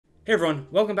Hey everyone,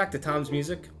 welcome back to Tom's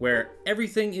Music, where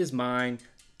everything is mine.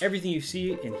 Everything you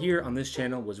see and hear on this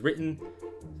channel was written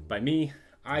by me.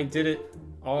 I did it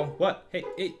all. What? Hey,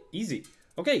 easy.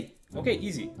 Okay,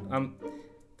 easy.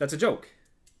 That's a joke.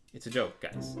 It's a joke,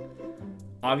 guys.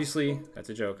 Obviously, that's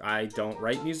a joke. I don't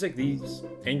write music. These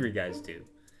angry guys do.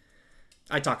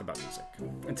 I talk about music.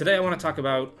 And today I want to talk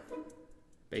about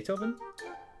Beethoven.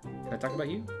 Can I talk about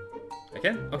you? I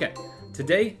can? Okay.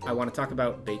 Today I want to talk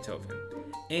about Beethoven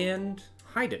and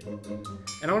Haydn.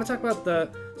 And I want to talk about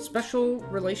the special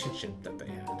relationship that they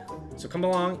had. So come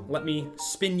along, let me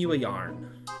spin you a yarn.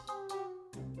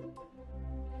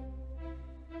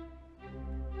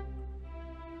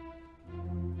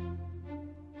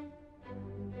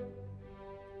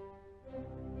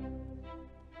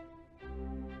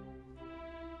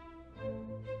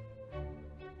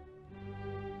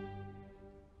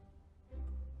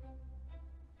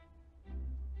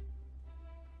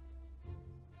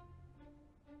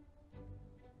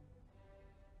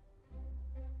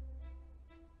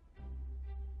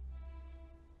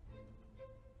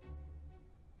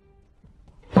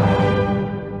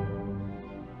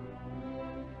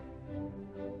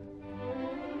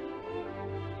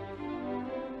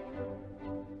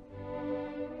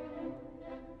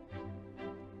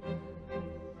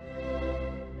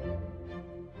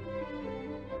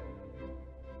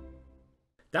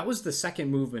 That was the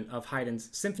second movement of Haydn's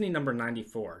Symphony No.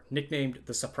 94, nicknamed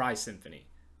the Surprise Symphony.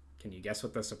 Can you guess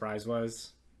what the surprise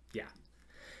was? Yeah.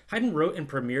 Haydn wrote and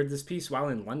premiered this piece while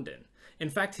in London. In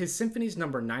fact, his symphonies No.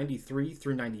 93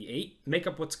 through 98 make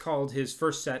up what's called his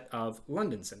first set of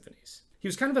London symphonies. He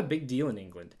was kind of a big deal in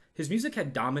England. His music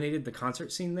had dominated the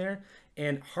concert scene there,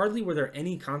 and hardly were there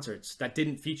any concerts that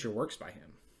didn't feature works by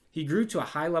him. He grew to a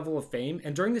high level of fame,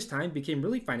 and during this time became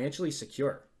really financially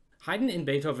secure. Haydn and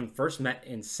Beethoven first met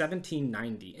in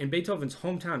 1790 in Beethoven's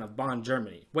hometown of Bonn,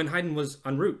 Germany, when Haydn was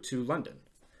en route to London.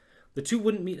 The two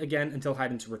wouldn't meet again until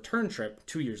Haydn's return trip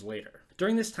 2 years later.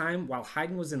 During this time, while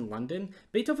Haydn was in London,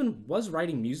 Beethoven was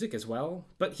writing music as well,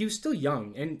 but he was still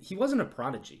young and he wasn't a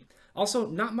prodigy. Also,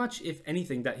 not much, if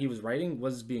anything, that he was writing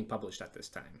was being published at this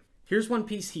time. Here's one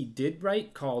piece he did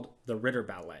write called the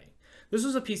Ritterballett. This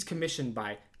was a piece commissioned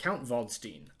by Count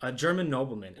Waldstein, a German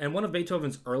nobleman and one of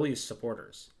Beethoven's earliest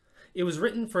supporters. It was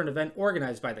written for an event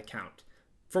organized by the Count,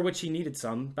 for which he needed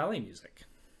some ballet music.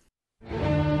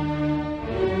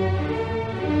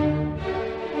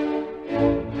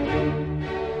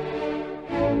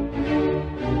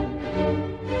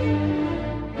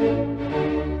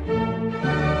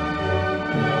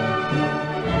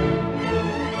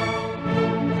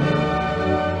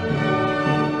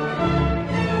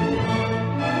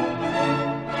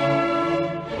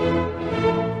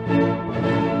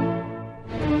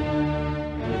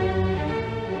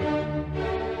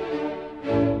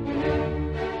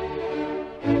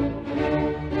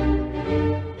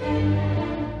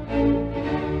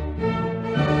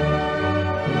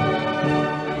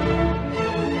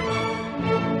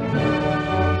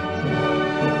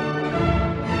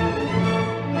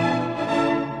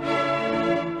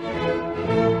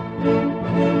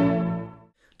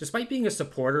 Despite being a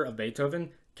supporter of Beethoven,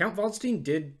 Count Waldstein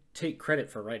did take credit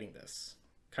for writing this.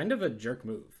 Kind of a jerk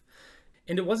move.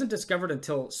 And it wasn't discovered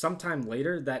until sometime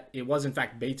later that it was in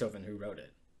fact Beethoven who wrote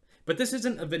it. But this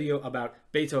isn't a video about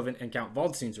Beethoven and Count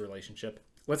Waldstein's relationship.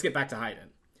 Let's get back to Haydn.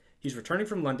 He's returning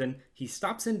from London, he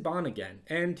stops in Bonn again,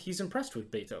 and he's impressed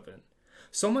with Beethoven.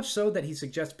 So much so that he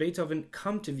suggests Beethoven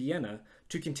come to Vienna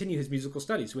to continue his musical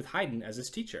studies with Haydn as his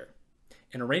teacher.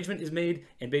 An arrangement is made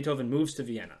and Beethoven moves to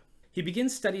Vienna. He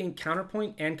begins studying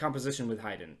counterpoint and composition with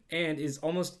Haydn, and is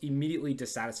almost immediately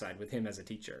dissatisfied with him as a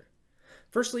teacher.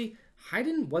 Firstly,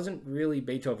 Haydn wasn't really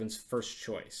Beethoven's first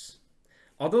choice.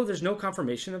 Although there's no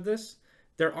confirmation of this,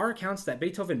 there are accounts that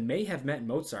Beethoven may have met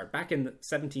Mozart back in the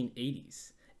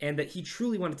 1780s, and that he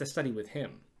truly wanted to study with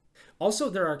him. Also,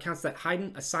 there are accounts that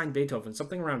Haydn assigned Beethoven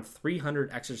something around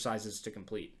 300 exercises to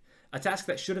complete, a task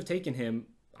that should have taken him,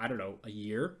 I don't know, a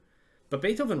year? But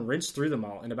Beethoven rinsed through them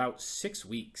all in about 6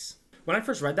 weeks. When I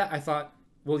first read that, I thought,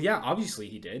 well, yeah, obviously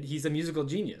he did. He's a musical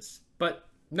genius. But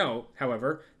no,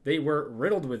 however, they were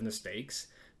riddled with mistakes.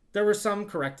 There were some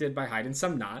corrected by Haydn,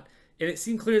 some not, and it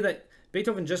seemed clear that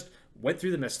Beethoven just went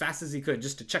through them as fast as he could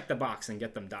just to check the box and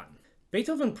get them done.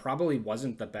 Beethoven probably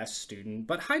wasn't the best student,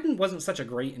 but Haydn wasn't such a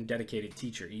great and dedicated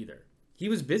teacher either. He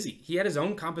was busy. He had his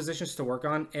own compositions to work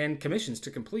on and commissions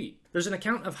to complete. There's an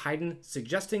account of Haydn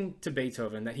suggesting to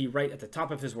Beethoven that he write at the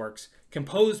top of his works,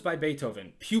 composed by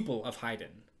Beethoven, pupil of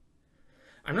Haydn.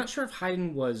 I'm not sure if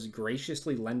Haydn was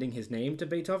graciously lending his name to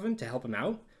Beethoven to help him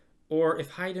out, or if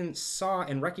Haydn saw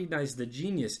and recognized the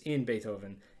genius in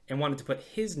Beethoven and wanted to put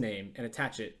his name and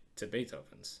attach it to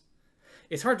Beethoven's.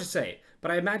 It's hard to say,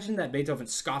 but I imagine that Beethoven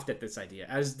scoffed at this idea,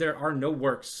 as there are no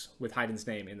works with Haydn's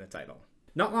name in the title.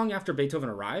 Not long after Beethoven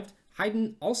arrived,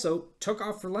 Haydn also took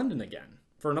off for London again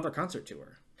for another concert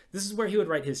tour. This is where he would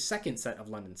write his second set of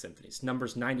London symphonies,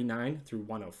 numbers 99 through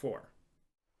 104.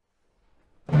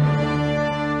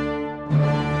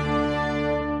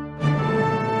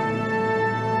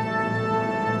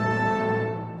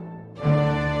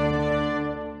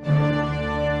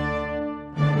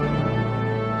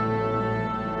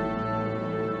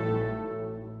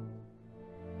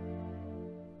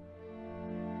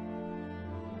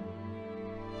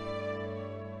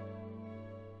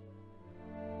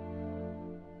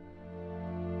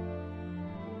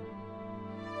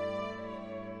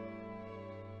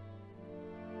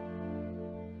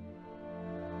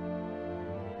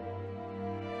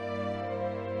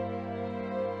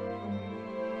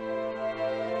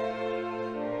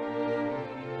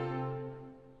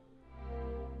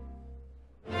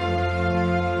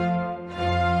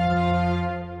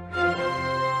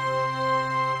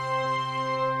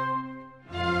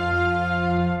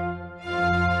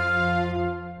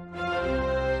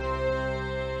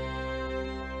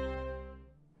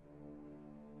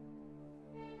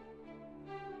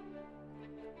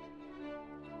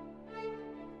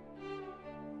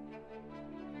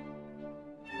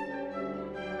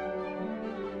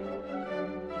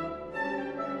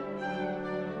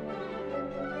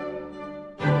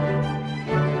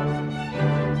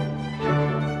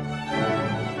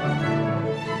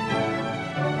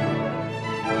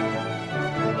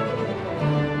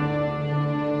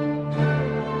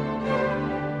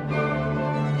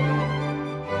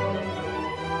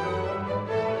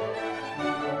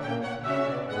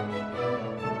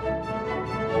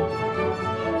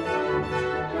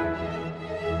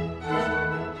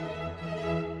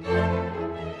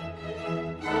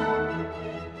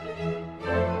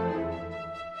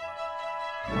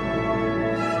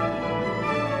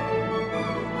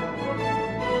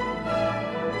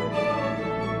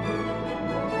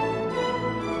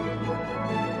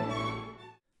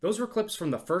 Those were clips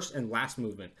from the first and last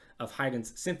movement of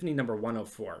Haydn's Symphony No.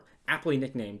 104, aptly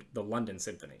nicknamed the London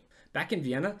Symphony. Back in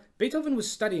Vienna, Beethoven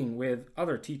was studying with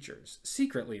other teachers,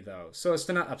 secretly though, so as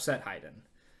to not upset Haydn.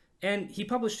 And he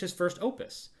published his first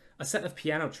opus, a set of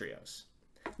piano trios.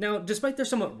 Now, despite their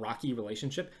somewhat rocky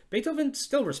relationship, Beethoven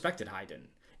still respected Haydn,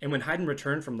 and when Haydn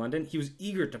returned from London, he was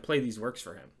eager to play these works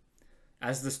for him.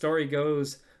 As the story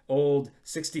goes, old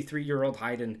 63-year-old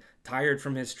Haydn, tired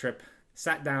from his trip,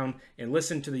 sat down and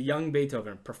listened to the young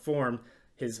Beethoven perform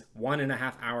his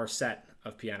 1.5-hour set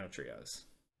of piano trios.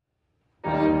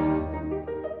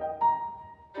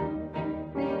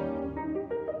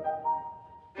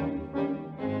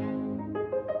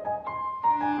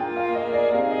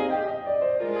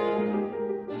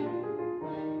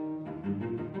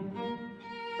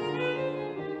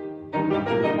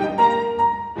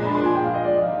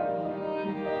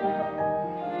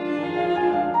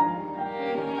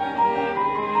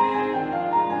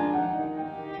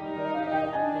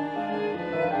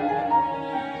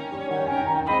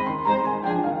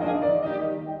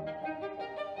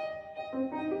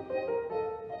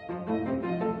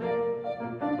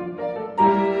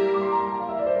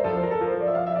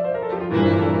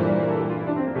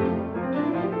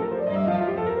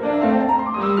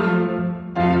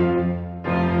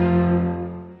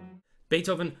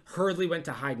 Beethoven hurriedly went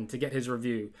to Haydn to get his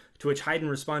review, to which Haydn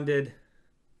responded,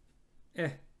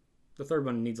 the third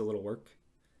one needs a little work.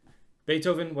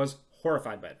 Beethoven was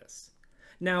horrified by this.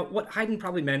 Now, what Haydn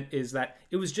probably meant is that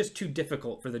it was just too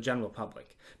difficult for the general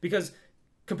public, because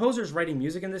composers writing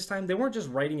music in this time, they weren't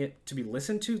just writing it to be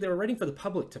listened to, they were writing for the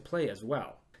public to play as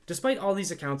well. Despite all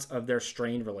these accounts of their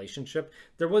strained relationship,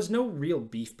 there was no real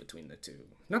beef between the two,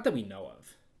 not that we know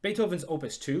of. Beethoven's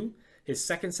Opus 2, his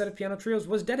second set of piano trios,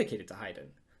 was dedicated to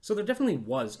Haydn, so there definitely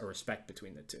was a respect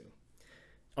between the two.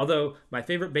 Although, my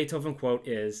favorite Beethoven quote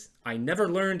is, "I never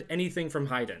learned anything from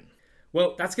Haydn."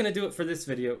 Well, that's going to do it for this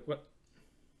video.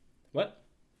 What?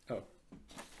 Oh.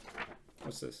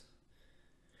 What's this?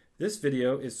 This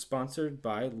video is sponsored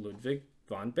by Ludwig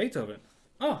van Beethoven.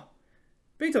 Oh,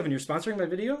 Beethoven, you're sponsoring my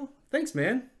video? Thanks,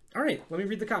 man. All right, let me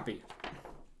read the copy.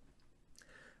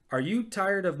 Are you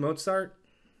tired of Mozart?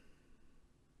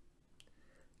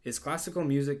 Is classical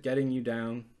music getting you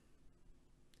down?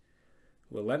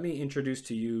 Well, let me introduce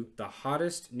to you the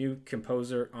hottest new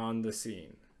composer on the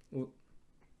scene. Well,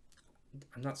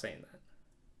 I'm not saying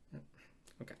that.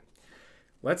 Okay.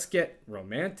 Let's get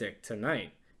romantic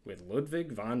tonight with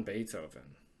Ludwig van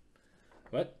Beethoven.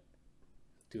 What?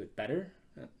 Do it better?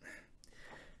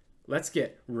 let's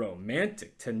get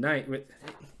romantic tonight with...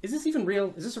 Is this even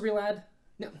real? Is this a real ad?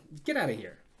 No, get out of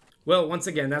here. Well, once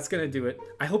again, that's going to do it.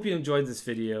 I hope you enjoyed this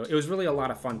video. It was really a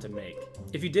lot of fun to make.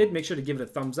 If you did, make sure to give it a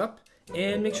thumbs up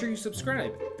and make sure you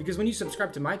subscribe, because when you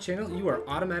subscribe to my channel, you are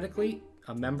automatically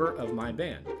a member of my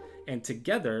band. And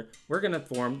together, we're going to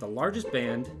form the largest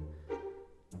band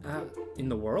in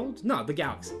the world? No, the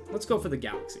galaxy. Let's go for the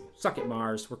galaxy. Suck it,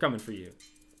 Mars. We're coming for you.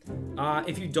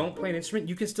 If you don't play an instrument,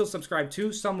 you can still subscribe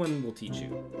too. Someone will teach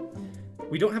you.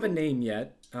 We don't have a name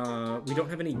yet. We don't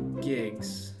have any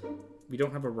gigs. We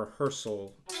don't have a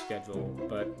rehearsal schedule,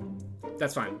 but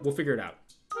that's fine. We'll figure it out.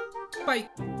 Bye.